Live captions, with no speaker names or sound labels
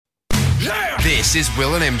This is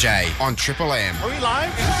Will and MJ on Triple M. Are we live?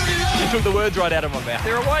 You took the words right out of my mouth.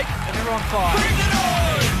 They're awake and they're on fire.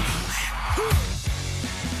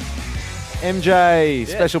 MJ,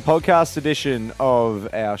 special podcast edition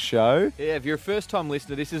of our show. Yeah, if you're a first-time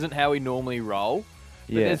listener, this isn't how we normally roll.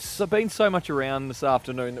 But Yes. there's been so much around this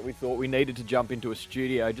afternoon that we thought we needed to jump into a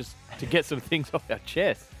studio just to get some things off our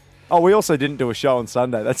chest. Oh, we also didn't do a show on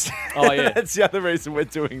Sunday. That's Oh, yeah. that's the other reason we're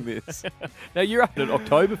doing this. Now, you're up at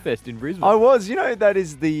Oktoberfest in Brisbane. I was, that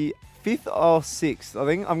is the 5th or 6th. I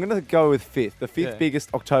think I'm going to go with 5th, the 5th Yeah. biggest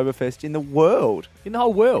Oktoberfest in the world, In the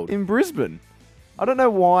whole world. in Brisbane. I don't know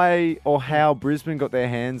why or how Brisbane got their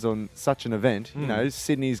hands on such an event.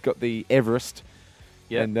 Sydney's got the Everest.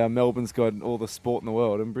 Yeah. And Melbourne's got all the sport in the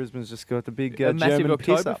world, and Brisbane's just got the big A massive German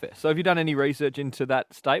piss up. Oktoberfest. So have you done any research into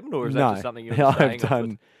that statement, or is that No, just something you're saying? I've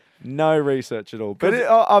done no research at all. But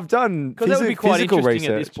 'Cause- I've done Because that would be quite physical interesting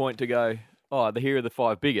research. at this point to go, here are the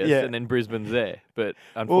 5 biggest, Yeah. and then Brisbane's there. But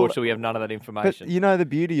unfortunately, we have none of that But information. you know the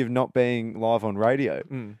beauty of not being live on radio?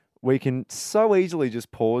 We can so easily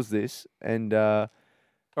just pause this and...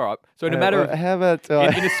 All right. So in a matter of... How about...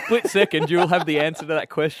 in a split second, you'll have the answer to that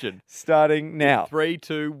question. starting now. 3,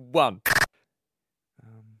 2, 1.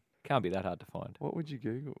 Can't be that hard to find. What would you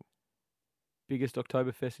Google? Biggest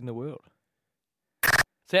Oktoberfest in the world.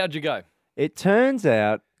 So how'd you go? It turns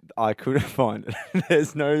out I couldn't find it.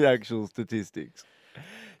 There's no actual statistics.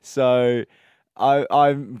 So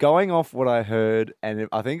I'm going off what I heard, and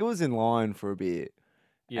I think it was in line for a beer.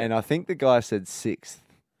 Yeah. And I think the guy said 6th.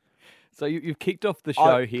 So you've kicked off the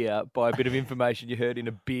show here by a bit of information you heard in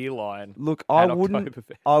a beer line. Look, at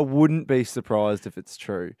Oktoberfest. I wouldn't be surprised if it's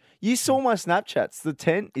true. You saw my Snapchats. The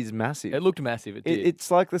tent is massive. It looked massive. It did.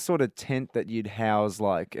 It's like the sort of tent that you'd house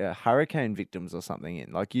like hurricane victims or something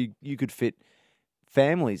in. Like you could fit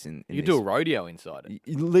families in you this. do a rodeo inside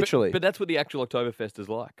it. Literally. But that's what the actual Oktoberfest is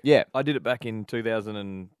like. Yeah. I did it back in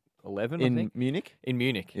 2011, I In think. Munich? In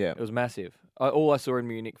Munich. Yeah. It was massive. All I saw in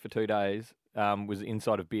Munich for 2 days was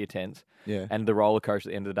inside of beer tents Yeah. and the roller coaster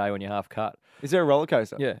at the end of the day when you're half cut. Is there a roller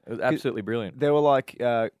coaster? Yeah, it was absolutely brilliant. There were like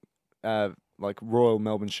Royal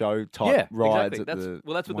Melbourne Show type rides exactly. at That's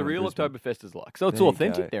what the one in real Brisbane. Oktoberfest is like. So it's There you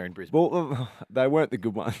authentic go. there in Brisbane. Well, they weren't the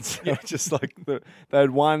good ones. They were just like they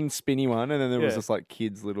had one spinny one, and then there was Yeah. just like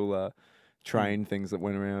kids' little train things that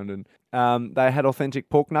went around, and they had authentic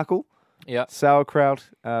pork knuckle, Yeah. sauerkraut,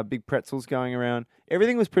 big pretzels going around.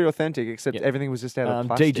 Everything was pretty authentic, except Yeah. everything was just out of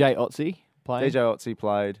plastic. DJ Otzi playing. DJ Otzi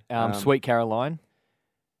played. Sweet Caroline.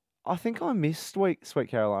 I think I missed Sweet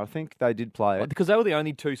Caroline. I think they did play it. Because they were the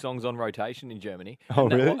only 2 songs on rotation in Germany. Oh,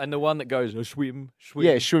 and that really? one- and the one that goes, swim, swim.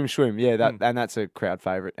 Yeah, Schwim. Yeah, and that's a crowd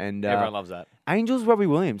favourite. And Everyone loves that. Angels Robbie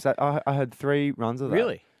Williams. I had 3 runs of that.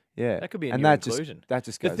 Really? Yeah. That could be a and new that inclusion. That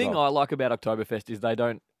just The goes thing off. I like about Oktoberfest is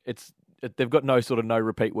they've got no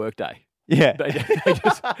repeat workday. Yeah. They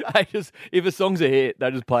just if a song's a hit,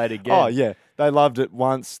 they just play it again. Oh, yeah. They loved it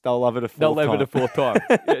once. They'll love it a 4th They'll time. love it a 4th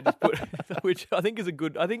time. Yeah, just which I think is a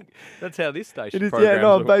good. I think that's how this station It is, programs. yeah,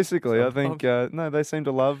 no, are basically. I sometimes. think, no, they seem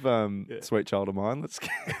to love Sweet Child of Mine.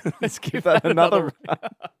 Let's give that another run.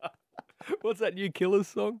 What's that new Killers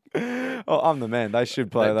song? Oh, I'm the man. They should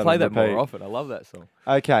play They that play on that repeat. more often. I love that song.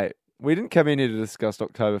 Okay. We didn't come in here to discuss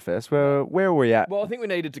Oktoberfest. Where are we at? Well, I think we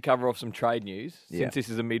needed to cover off some trade news Yeah. since this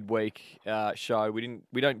is a midweek show.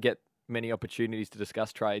 We don't get many opportunities to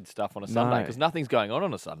discuss trade stuff on a Sunday No. because nothing's going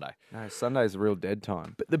on a Sunday. No, Sunday's a real dead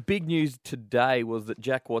time. But the big news today was that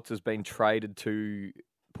Jack Watts has been traded to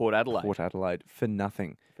Port Adelaide. Port Adelaide for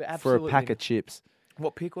nothing. For a absolutely pack of chips.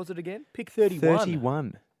 What pick was it again? Pick 31.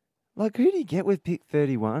 31. Like, who do you get with pick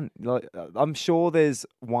 31? Like, I'm sure there's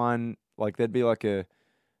one, like, there'd be like a,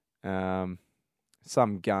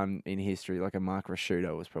 some gun in history, like a Mark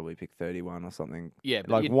Rashudo was probably pick 31 or something. Yeah,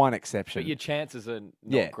 but Like, you- one But exception. your chances are not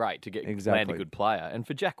Yeah, great to get land exactly. a good player. And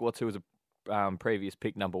for Jack Watts, who was a previous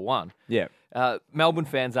pick number 1, Yeah. Melbourne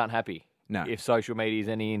fans aren't happy. No. If social media is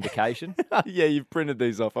any indication. Yeah, you've printed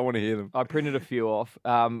these off. I want to hear them. I printed a few off.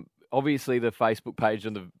 Obviously, the Facebook page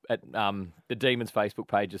on the Demons Facebook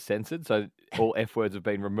page is censored, so all F words have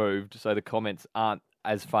been removed. So the comments aren't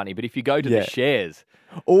as funny. But if you go to Yeah. the shares,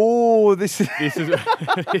 Oh, this is this is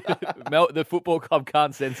the football club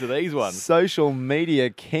can't censor these ones. social media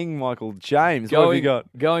king Michael James. What have you got?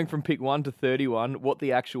 Going from pick 1 to 31, what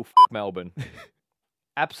the actual Melbourne?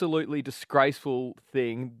 Absolutely disgraceful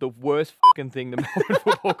thing, the worst fucking thing the Melbourne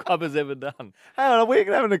Football Club has ever done. Hang on, are we going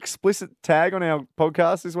to have an explicit tag on our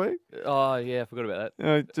podcast this week? Oh, yeah, I forgot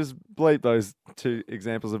about Just bleep those 2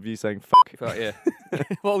 examples of you saying fuck. that. Right, yeah.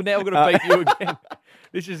 Well, now we're going to beat you again.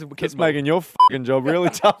 This is Just making your fucking job really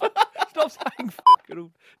tough. Stop saying fuck.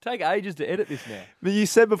 It'll take ages to edit this now. But you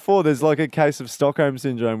said before there's like a case of Stockholm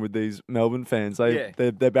syndrome with these Melbourne fans. Yeah.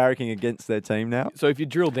 They're barracking against their team now. So if you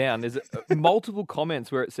drill down, there's multiple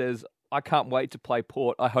comments where it says, "I can't wait to play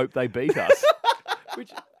Port. I hope they beat us."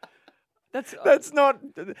 Which That's not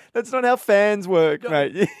how fans work, No,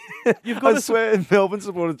 mate. you've got I to- swear Melbourne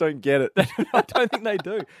supporters don't get it. I don't think they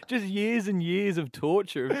do. Just years and years of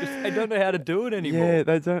torture. They don't know how to do it anymore. Yeah,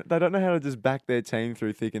 they don't know how to just back their team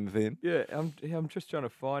through thick and thin. Yeah, I'm just trying to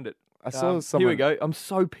find it. I saw Here someone. we go. I'm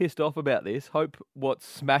so pissed off about this. Hope what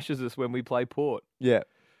smashes us when we play Port. Yeah,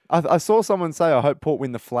 I saw someone say, "I hope Port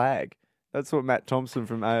win the flag." That's what Matt Thompson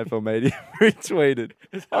from AFL Media retweeted.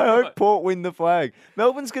 I hope Port win the flag.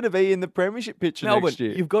 Melbourne's going to be in the premiership picture Melbourne, next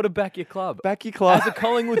year. you've got to back your club. Back your club. As a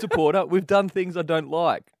Collingwood supporter, we've done things I don't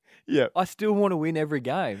like. Yeah. I still want to win every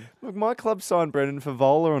game. Look, my club signed Brendan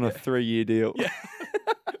Favola on a 3-year deal. Yeah.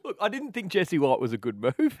 Look, I didn't think Jesse White was a good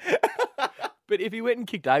move. But if he went and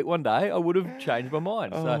kicked 8 one day, I would have changed my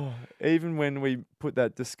mind. So Even when we put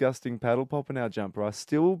that disgusting paddle pop in our jumper, I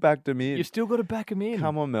still backed him in. you've still got to back him in.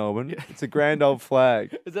 Come on, Melbourne. It's a grand old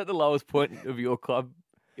flag. Is that the lowest point of your club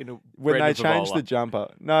in a When Brendan they changed Favola? the jumper.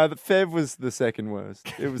 No, the Fev was the second worst.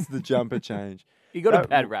 It was the jumper change. You got a That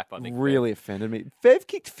bad rap, I think. Really offended me. Fev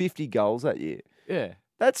kicked 50 goals that year. Yeah.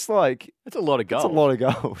 That's like, That's a lot of goals. that's a lot of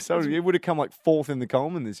goals. So it would have come like 4th in the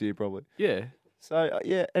Coleman this year, probably. Yeah. So,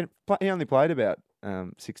 yeah, and he only played about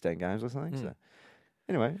 16 games or something. So,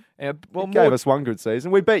 anyway, Well, it gave us one good season.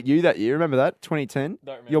 We beat you that year. Remember that? 2010?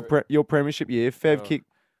 Don't remember Your premiership year. Fev Oh. kicked,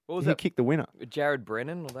 what was he that? kicked the winner. Jared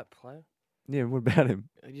Brennan or that player? Yeah, what about him?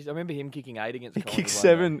 I remember him kicking 8 against He Collingwood kicked one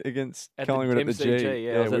 7 against At the Collingwood at the G. MCG,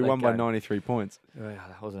 yeah, I was at we that won by game. 93 points. day.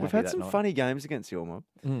 I wasn't We've happy had that some night. funny games against your mob,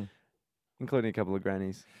 Mm. including a couple of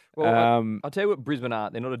grannies. Well, Um, I'll tell you what Brisbane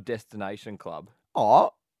aren't. They're not a destination club.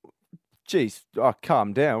 Oh, geez. Oh,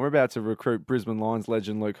 calm down. We're about to recruit Brisbane Lions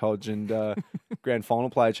legend Luke Hodge and grand final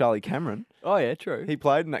player Charlie Cameron. Oh, yeah, true. He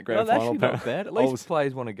played in that Well, grand that's final. actually not bad. At I least was-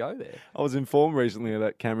 players want to go there. I was informed recently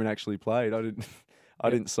that Cameron actually played. I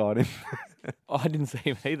didn't sign him. Oh, I didn't see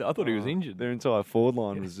him either. I thought he was injured. Their entire forward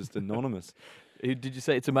line was just anonymous. Did you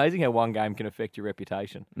say it's amazing how one game can affect your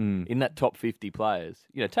reputation? Mm. In that top 50 players,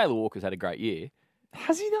 Taylor Walker's had a great year.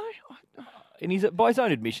 Has he though? And by his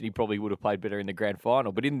own admission, he probably would have played better in the grand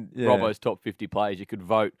final. But in Yeah. Robbo's top 50 players, you could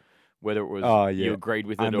vote whether it was you agreed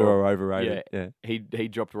with it Under or overrated. Yeah. He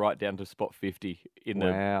dropped right down to spot 50 in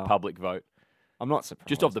Wow. the public vote, I'm not surprised.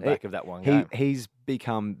 just off the back of that one game. He's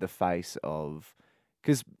become the face of,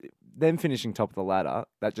 because them finishing top of the ladder,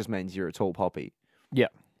 that just means you're a tall poppy. Yeah.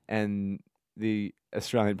 And the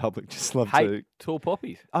Australian public just love to. Hate tall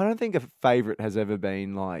poppies. I don't think a favourite has ever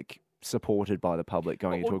been like supported by the public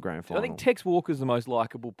going into Well, a grand I final. think Tex Walker's the most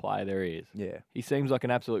likable player there is. Yeah. He seems like an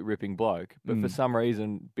absolute ripping bloke, but for Mm. some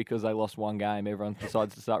reason, because they lost one game, everyone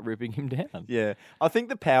decides to start ripping him down. Yeah. I think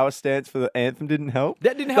the power stance for the anthem didn't help.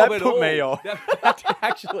 That didn't help That at put all. me off.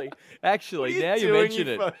 Actually, now you mention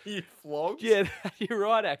it. You flogs. Yeah, you're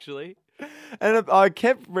right, actually. And I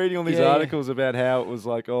kept reading all these Yeah, yeah. articles about how it was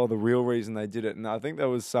like, oh, the real reason they did it. And I think there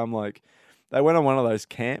was some like, they went on one of those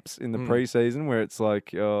camps in the Mm. preseason where it's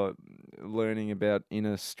like learning about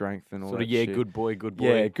inner strength and all Sort that of, yeah, shit. good boy, good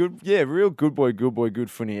boy. Yeah, good. Yeah, real good boy,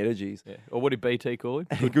 good funny energies. Yeah. Or what did BT call him?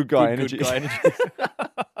 Good guy Good energies. guy energies.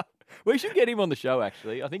 We should get him on the show,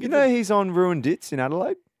 actually. I think You it's know he's on Ruined Dits in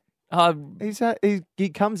Adelaide. He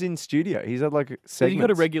comes in studio. He's had like he's segments.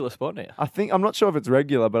 got a regular spot now. I'm not sure if it's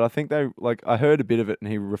regular, but I think they like I heard a bit of it and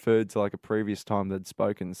he referred to like a previous time they'd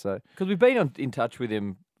spoken. So Because we've been in touch with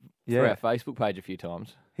him through yeah, our Facebook page a few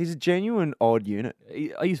times. he's a genuine odd unit.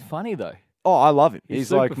 He's funny, though. Oh, I love him. He's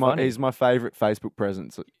He's like super funny. he's my favorite Facebook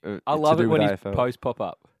presence. I love to it do when with his AFL. posts pop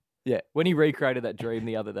up. Yeah. When he recreated that dream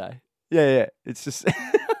the other day. Yeah. It's just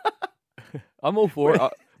I'm all for it.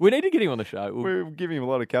 We need to get him on the show. we're giving him a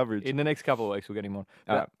lot of coverage. In the next couple of weeks, we'll get him on.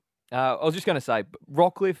 Alright. But, I was just going to say,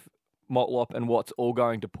 Rockcliffe, Motlop, and Watts all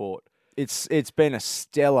going to Port. It's been a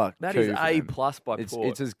stellar. That coup is for A them. plus by It's Port.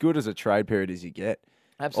 it's as good as a trade period as you get.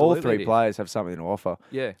 Absolutely. All three it is. players have something to offer.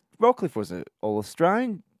 Yeah. Rockcliffe was an All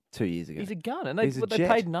Australian 2 years ago. He's a gun, and He's a they jet.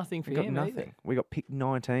 paid nothing for We got him nothing. either. We got picked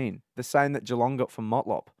 19, the same that Geelong got from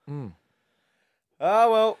Motlop. Mm.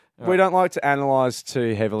 Oh well, All we right. don't like to analyse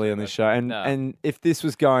too heavily on this show, and No. and if this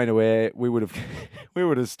was going to air, we would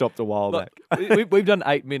have stopped a while Look, back. we've done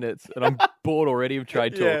 8 minutes, and I'm bored already of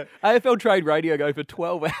trade talk. Yeah. AFL Trade Radio go for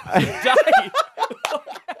 12 hours a day.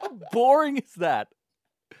 How boring is that?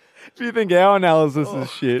 Do you think our analysis Oh,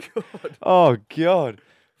 is shit? God. Oh god,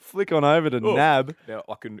 flick on over to Oh. Nab. Now,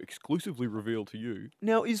 I can exclusively reveal to you.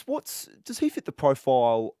 Now, does he fit the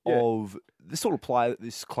profile Yeah. of the sort of player that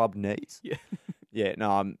this club needs? Yeah. Yeah,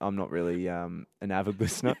 no, I'm not really an avid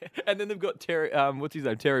listener. And then they've got Terry, what's his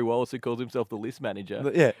name? Terry Wallace, who calls himself the list manager.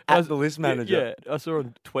 But yeah, I at was- the list manager. Yeah, I saw a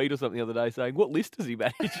tweet or something the other day saying, what list does he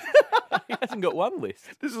manage? He hasn't got one list.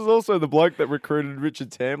 This is also the bloke that recruited Richard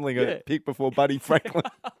Tambling Yeah. at pick before Buddy Franklin.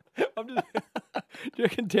 I'm just, do you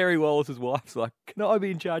reckon Terry Wallace's wife's like, can I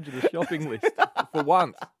be in charge of the shopping list for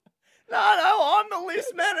once? No, I'm the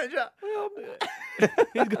list manager. Well,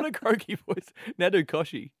 he's got a croaky voice. Now do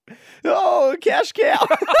Koshi. Oh, cash cow.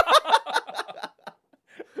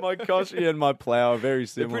 My Koshi and my plough are very They're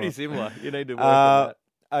similar. pretty similar. You need to work on that.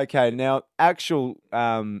 Okay, now actual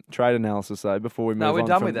trade analysis though. Before we move No, we're on,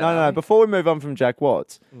 done from, with that, No, aren't we? Before we move on from Jack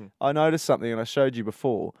Watts, Mm. I noticed something, and I showed you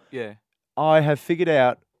before. Yeah. I have figured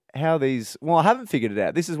out how these. Well, I haven't figured it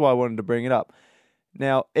out. This is why I wanted to bring it up.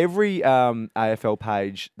 Now, every AFL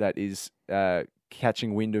page that is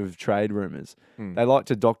catching wind of trade rumours, Hmm. they like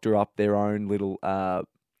to doctor up their own little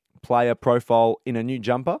player profile in a new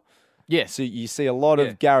jumper. Yes. So you see a lot Yeah.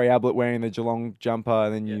 of Gary Ablett wearing the Geelong jumper,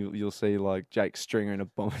 and then Yeah. you'll see like Jake Stringer in a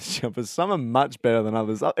Bombers jumper. Some are much better than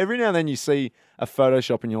others. Every now and then you see a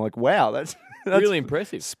Photoshop, and you're like, "Wow, that's Really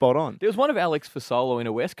impressive. spot on." There was one of Alex Fasolo in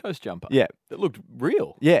a West Coast jumper. Yeah. That looked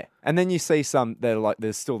real. Yeah, and then you see some that are like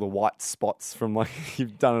there's still the white spots from like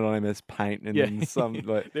you've done it on MS Paint, and Yeah. then some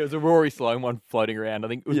like There was a Rory Sloan one floating around. I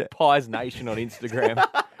think it was Yeah. Pies Nation on Instagram.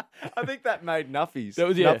 I think that made Nuffies. That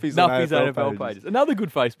was Nuffies Nuffy's on AFL pages. Another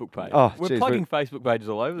good Facebook page. Oh, we're geez, plugging Facebook pages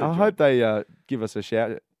all over the I joint. hope they give us a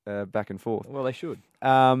shout back and forth. Well, they should.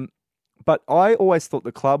 But I always thought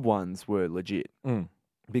the club ones were legit Mm.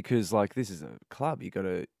 because like this is a club. You got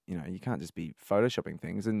to you can't just be photoshopping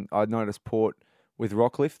things. And I noticed Port with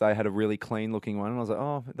Rockcliffe, they had a really clean looking one, and I was like,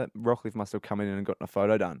 oh, that Rockcliffe must have come in and gotten a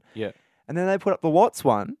photo done. Yeah. And then they put up the Watts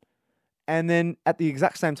one. And then at the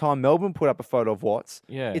exact same time, Melbourne put up a photo of Watts.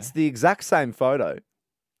 Yeah. It's the exact same photo.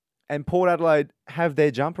 And Port Adelaide have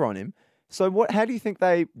their jumper on him. So how do you think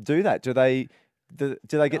they do that? Do they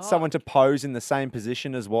get No. someone to pose in the same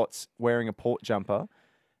position as Watts wearing a Port jumper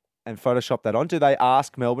and Photoshop that on? Do they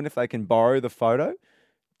ask Melbourne if they can borrow the photo?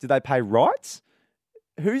 Do they pay rights?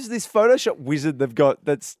 Who's this Photoshop wizard they've got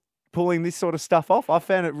that's pulling this sort of stuff off? I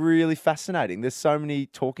found it really fascinating. There's so many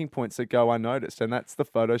talking points that go unnoticed, and that's the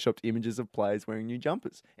photoshopped images of players wearing new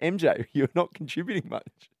jumpers. MJ, you're not contributing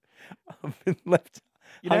much. I've been left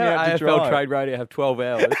You know hung out how to AFL dry. Trade Radio have 12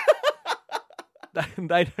 hours?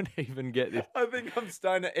 they don't even get this. I think I'm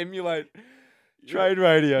starting to emulate trade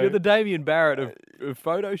radio. You're the Damien Barrett of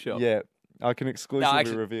Photoshop. Yeah, I can exclusively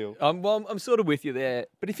actually- reveal. Well, I'm sort of with you there.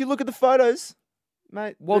 But if you look at the photos,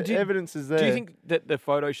 mate, Well, the do you- evidence is there. Do you think that the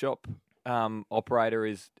Photoshop operator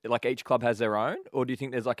is like each club has their own, or do you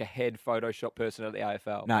think there's like a head Photoshop person at the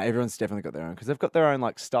AFL? No, everyone's definitely got their own because they've got their own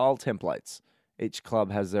like style templates. Each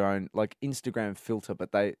club has their own like Instagram filter,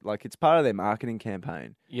 but they like it's part of their marketing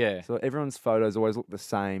campaign. Yeah. So everyone's photos always look the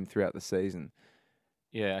same throughout the season.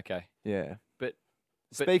 Yeah. Okay. Yeah. But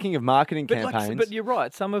Speaking of marketing but campaigns, but you're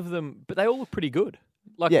right. Some of them, but they all look pretty good.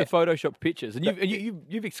 Like Yeah. the Photoshop pictures, and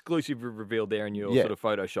you've exclusively revealed there in your Yeah. sort of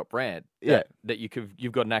Photoshop brand. Yeah. That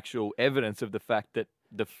you've got an actual evidence of the fact that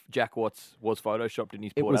Jack Watts was photoshopped in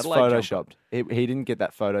his it Port was Adelaide jumper. photoshopped. He didn't get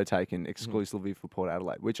that photo taken exclusively for Port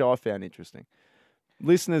Adelaide, which I found interesting.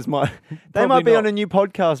 Listeners might they might be not. on a new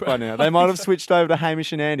podcast by now. They might have switched over to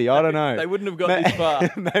Hamish and Andy. I don't know. They wouldn't have got this far.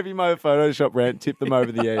 Maybe my Photoshop rant tipped them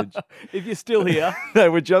over the edge. If you're still here, They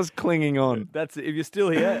were just clinging on. that's it. If you're still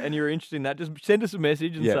here and you're interested in that, just send us a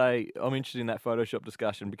message and Yeah. say I'm interested in that Photoshop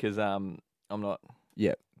discussion because I'm not.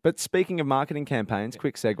 Yeah. But speaking of marketing campaigns,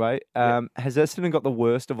 quick segue. Has Essendon got the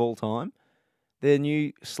worst of all time? Their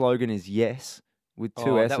new slogan is yes, with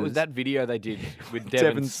two S's. That was that video they did with Devon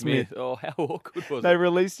Devon Smith. Smith. Oh, how awkward was They it?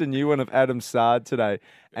 released a new one of Adam Sard today,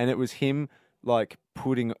 and it was him like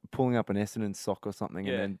pulling up an Essendon sock or something,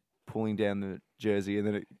 Yeah. and then pulling down the jersey, and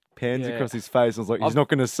then it pans Yeah. across his face. I was like, he's I've- not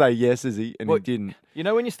going to say yes, is he? And Well, he didn't. You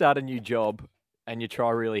know when you start a new job and you try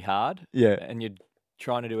really hard Yeah. and you're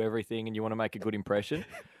trying to do everything and you want to make a good impression?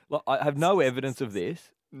 Like, I have no evidence of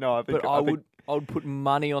this, No, I think but I would put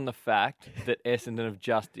money on the fact that Essendon have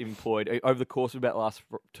just employed over the course of about the last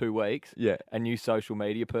 2 weeks Yeah. a new social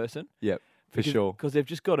media person. Yeah. For sure. Because they've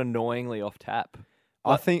just got annoyingly off tap.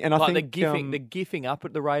 I think Like they're they're gifting up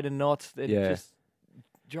at the rate of knots. They're Yeah. just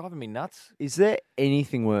driving me nuts. Is there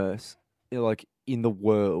anything worse, like in the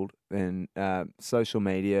world, than social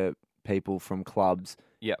media people from clubs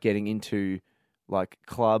Yep. getting into like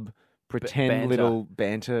club pretend banter. little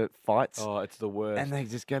banter fights? Oh, it's the worst. And they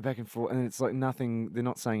just go back and forth, and it's like nothing. They're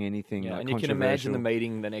not saying anything. Yeah, like, and you can imagine the controversial.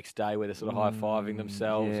 meeting the next day where they're sort of high-fiving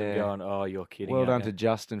themselves yeah. and going, oh, you're kidding. Well aren't done you?" to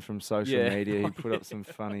Justin from social Yeah. media. He put up some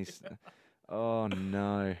funny. Oh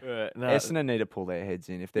no. No, Essendon need to pull their heads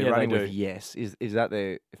in if they're Yeah, they running with do. yes. Is that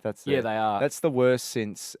their if that's yeah, their, they are. that's the worst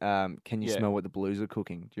since Can you Yeah. smell what the Blues are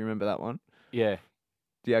cooking? Do you remember that one? yeah.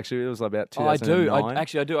 Do you actually? It was about Oh, I 2009.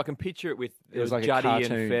 do. I do. I can picture it with it was like Juddy a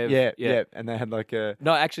cartoon. and Fev. Yeah, and they had like a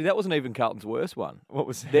No, actually, that wasn't even Carlton's worst one. what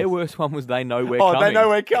was Their worst one was They Know We're Oh, Coming. They Know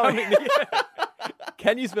We're Coming. Yeah.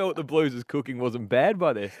 Can you smell what the Blues is cooking? Wasn't bad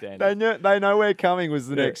by their standards. They know we're coming was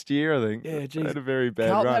the Yeah. next year, I think. Yeah, They geez. had a very bad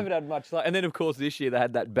Carlton run. haven't had much luck. And then, of course, this year they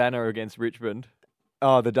had that banner against Richmond.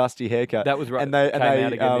 Oh, the dusty haircut. That was right. And they came and they,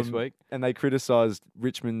 out again this week. And they criticised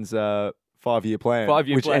Richmond's 5-year plan,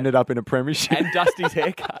 5-year which plan. ended up in a premiership. And Dusty's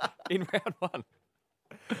haircut in round one.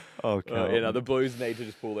 Okay. The Blues need to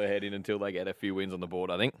just pull their head in until they get a few wins on the board,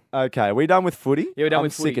 I think. Okay, are we done with footy? Yeah, we're done I'm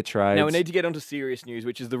with sick footy. of trades. Now we need to get on to serious news,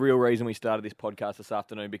 which is the real reason we started this podcast this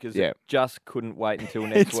afternoon, because Yeah. it just couldn't wait until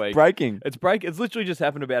next it's week. breaking. It's literally just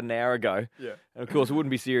happened about an hour ago. Yeah. And of course, it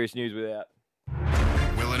wouldn't be serious news without.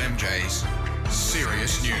 Will and MJ's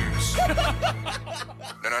serious news.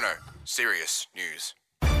 No. Serious news.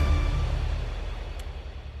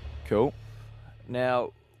 Cool.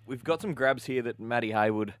 Now, we've got some grabs here that Matty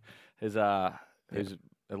Haywood who's a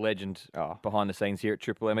legend Oh. behind the scenes here at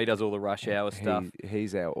Triple M. He does all the rush hour stuff.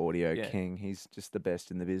 He's our audio Yeah. king. He's just the best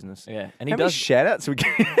in the business. Yeah, and he How many does. shout outs we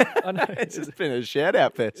get? I know. It's just been a shout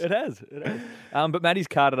out fest. It has. But Matty's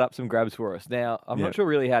carded up some grabs for us. Now, I'm Yeah. not sure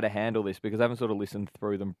really how to handle this because I haven't sort of listened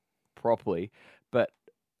through them properly. But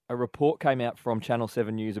a report came out from Channel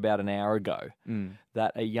 7 News about an hour ago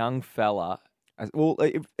that a young fella. Well,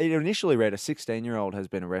 it initially read a 16-year-old has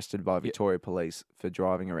been arrested by Victoria Police for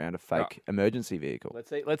driving around a fake emergency vehicle.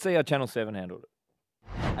 Let's see how Channel 7 handled it.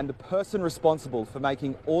 And the person responsible for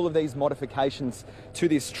making all of these modifications to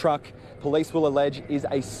this truck, police will allege, is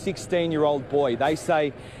a 16-year-old boy. They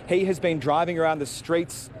say he has been driving around the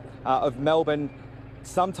streets of Melbourne,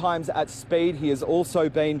 sometimes at speed. He has also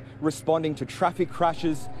been responding to traffic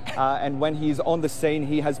crashes, and when he is on the scene,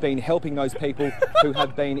 he has been helping those people who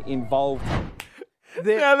have been involved.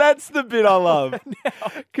 Now that's the bit I love,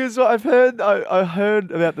 because I heard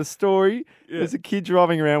about the story. There's a kid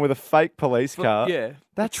driving around with a fake police car. Yeah.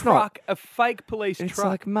 That's truck, a fake police It's truck.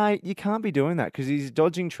 like, mate, you can't be doing that because he's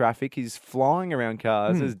dodging traffic. He's flying around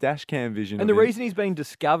cars. There's dash cam vision. And of the him. reason he's been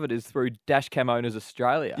discovered is through Dashcam Owners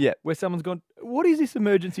Australia. Yeah. Where someone's gone, what is this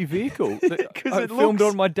emergency vehicle that 'Cause I it filmed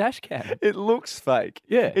looks- on my Dashcam? It looks fake.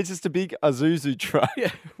 Yeah. It's just a big Isuzu truck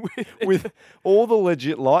Yeah. with all the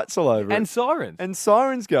legit lights all over and it. sirens. And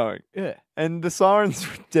sirens going. Yeah. And the sirens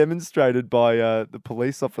were demonstrated by the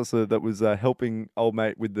police officer that was helping old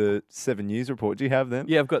mate with the 7 News report. Do you have them?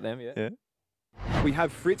 Yeah, I've got them, yeah. Yeah. We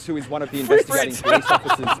have Fritz, who is one of the investigating police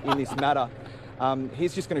officers in this matter.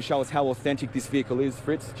 He's just going to show us how authentic this vehicle is.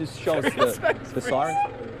 Fritz, just show us the siren.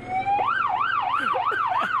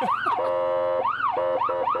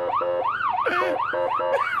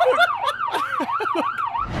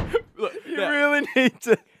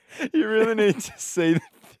 You really need to see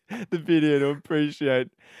the video to appreciate.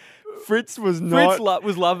 Fritz was not. Fritz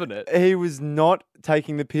was loving it. He was not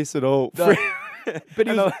taking the piss at all. No. Fritz- But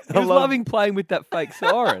he and was, I he was love- loving playing with that fake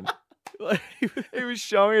siren. He was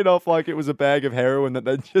showing it off like it was a bag of heroin that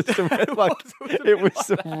they just like it was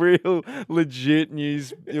some real legit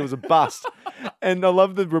news. It was a bust, and I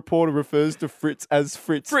love the reporter refers to Fritz as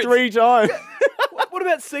Fritz. 3 times. What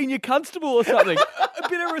about senior constable or something? A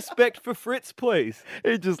bit of respect for Fritz, please.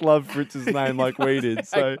 He just loved Fritz's name like we did,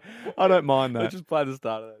 so I don't mind that. Let's just play the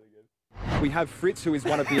start of that again. We have Fritz, who is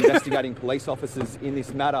one of the investigating police officers in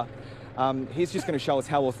this matter. He's just going to show us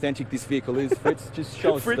how authentic this vehicle is. Fritz, just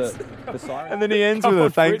show us Fritz. the siren. And then he ends Come with a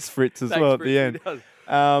on, thanks Fritz as Thanks, well at Fritz, the he end. does.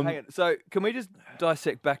 Hang on. So can we just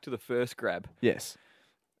dissect back to the first grab? Yes.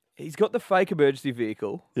 He's got the fake emergency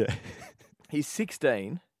vehicle. Yeah. He's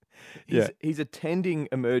 16. Yeah. He's attending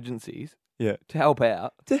emergencies Yeah. to help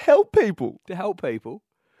out, To help people. to help people.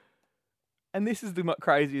 And this is the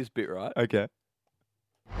craziest bit, right? Okay.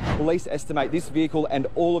 Police estimate this vehicle and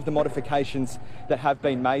all of the modifications that have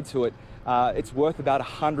been made to it. It's worth about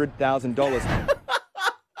 $100,000.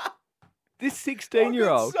 This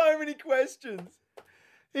 16-year-old. So many questions.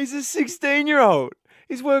 He's a 16-year-old.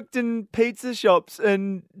 He's worked in pizza shops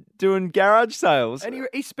and doing garage sales. And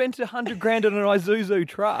he spent $100,000 on an Isuzu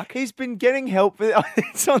truck. He's been getting help.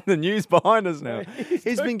 It's on the news behind us now.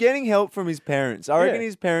 He's been getting help from his parents. I reckon Yeah.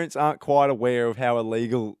 his parents aren't quite aware of how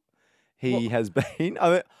illegal he has been.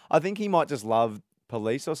 I think he might just love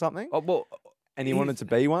police or something, Well, and he wanted to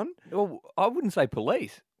be one. well, I wouldn't say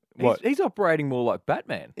police. What? He's operating more like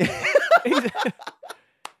Batman.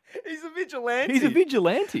 He's a vigilante. He's a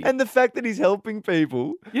vigilante. And the fact that he's helping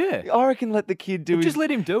people, yeah. I reckon let the kid do Just let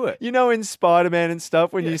him do it. You know, in Spider-Man and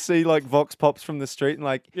stuff, when you see like Vox Pops from the street and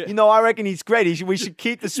like, I reckon he's great. We should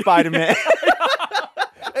keep the Spider-Man.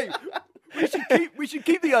 Hey, we should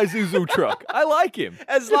keep the Isuzu truck. I like him.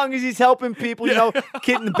 As long as he's helping people,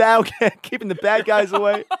 keeping the bad guys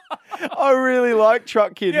away. I really like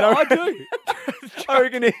Truck Kid. Yeah, I do. I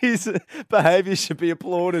reckon his behaviour should be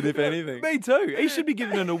applauded, if anything. Me too. He should be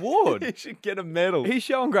given an award. He should get a medal. He's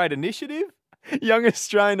showing great initiative. Young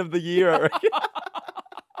Australian of the Year, I reckon.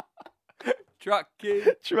 Truck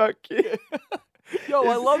Kid. Truck Kid. Yo,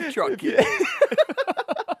 I love Truck Kid.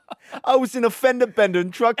 I was in a fender bender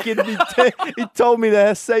and Truck Kid, he told me to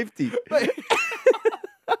have safety.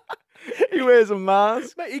 He wears a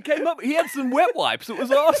mask. Mate, he came up, he had some wet wipes. It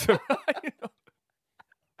was awesome.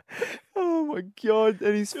 Oh my God.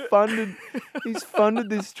 And he's funded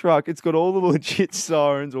this truck. It's got all the legit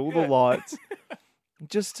sirens, all the lights.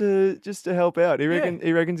 Just to help out. He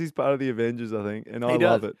reckons he's part of the Avengers, I think. And I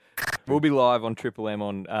love it. We'll be live on Triple M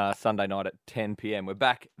on Sunday night at 10 p.m. We're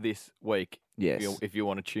back this week. Yes. If you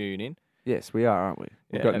want to tune in. Yes, we are, aren't we?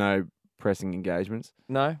 We've got no pressing engagements.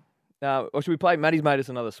 No. Or should we play? Maddie's made us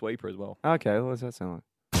another sweeper as well. Okay, what does that sound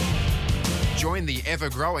like? Join the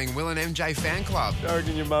ever-growing Will and MJ fan club. I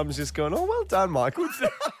reckon your mum's just going, oh, well done, Michael.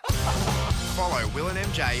 Follow Will and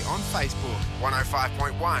MJ on Facebook,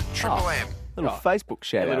 105.1 Triple M. Little Facebook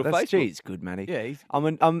shout out. Little Facebook. Geez, good, Matty. Yeah.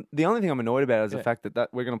 The only thing I'm annoyed about is the fact that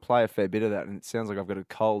we're going to play a fair bit of that, and it sounds like I've got a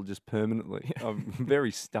cold just permanently. I'm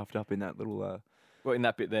very stuffed up in that little in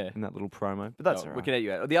that bit there. in that little promo, but that's all We right. can edit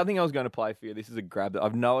you out. The other thing I was going to play for you, this is a grab that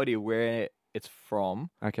I've no idea where it's from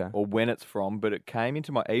Okay. or when it's from, but it came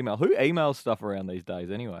into my email. Who emails stuff around these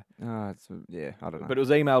days anyway? I don't know. But it was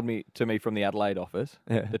emailed to me from the Adelaide office,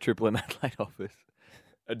 Yeah. the Triple M Adelaide office.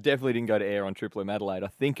 It definitely didn't go to air on Triple M Adelaide. I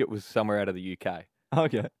think it was somewhere out of the UK.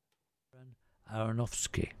 Okay.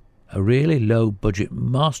 Aronofsky, a really low-budget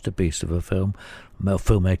masterpiece of a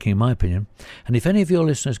filmmaking in my opinion. And if any of your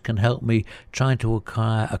listeners can help me trying to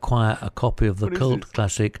acquire a copy of the cult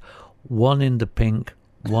classic One in the Pink,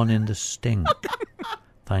 One in the Stink.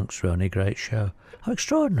 Thanks, Ronnie, great show. How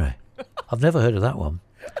extraordinary. I've never heard of that one.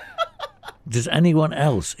 Is anyone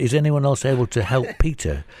else able to help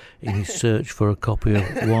Peter in his search for a copy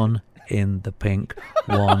of One in the Pink,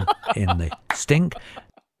 One in the Stink?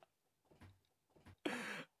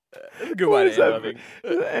 That's a good way to end, I think.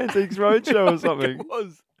 Antiques Roadshow or something. It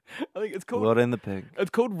was. I think it's called. What in the pink? It's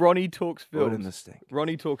called Ronnie Talks Films. What in the stink?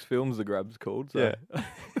 Ronnie Talks Films. The grab's called. So.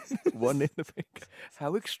 Yeah. One in the pink.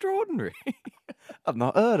 How extraordinary. I've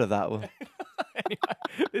not heard of that one.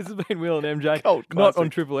 Anyway, this has been Will and MJ. Cult Not on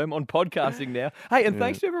classic. Triple M, on podcasting now. Hey, and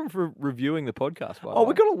thanks to everyone for reviewing the podcast. By the Oh, way.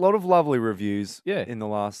 we got a lot of lovely reviews Yeah. in the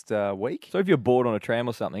last week. So if you're bored on a tram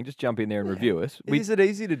or something, just jump in there and review us. Is it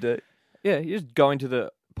easy to do? Yeah, you just go into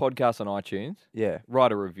the podcast on iTunes, Yeah.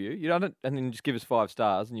 write a review, and then just give us 5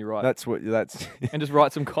 stars, and you write That's and just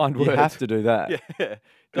write some kind you words. have to do that. Yeah,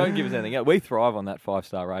 don't give us anything else. We thrive on that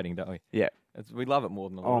 5-star rating, don't we? Yeah. We love it more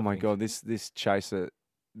than a lot Oh of my things. God, this chaser,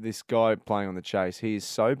 this guy playing on the chase, he is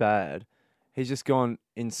so bad. He's just gone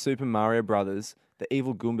in Super Mario Brothers. The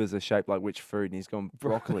evil Goombas are shaped like which food? And he's gone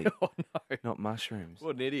broccoli, Oh no, not mushrooms.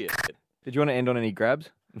 what an idiot! Did you want to end on any grabs?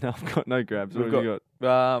 No, I've got no grabs. What We've have you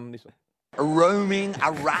got? This one. Roaming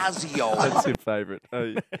Orazio. That's your favourite.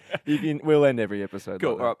 We'll end every episode.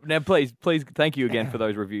 Cool. like that. All right. Now, please, thank you again for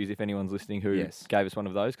those reviews. If anyone's listening who Yes. gave us one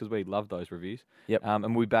of those, because we love those reviews. Yep.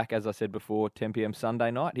 And we'll be back, as I said before, 10 p.m. Sunday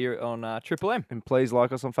night here on Triple M. And please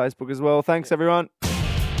like us on Facebook as well. Thanks, everyone.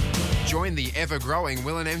 Join the ever-growing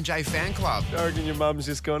Will and MJ fan club. I reckon your mum's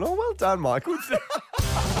just going, oh, well done, Michael.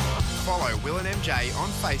 Follow Will and MJ on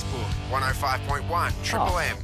Facebook, 105.1 Triple M.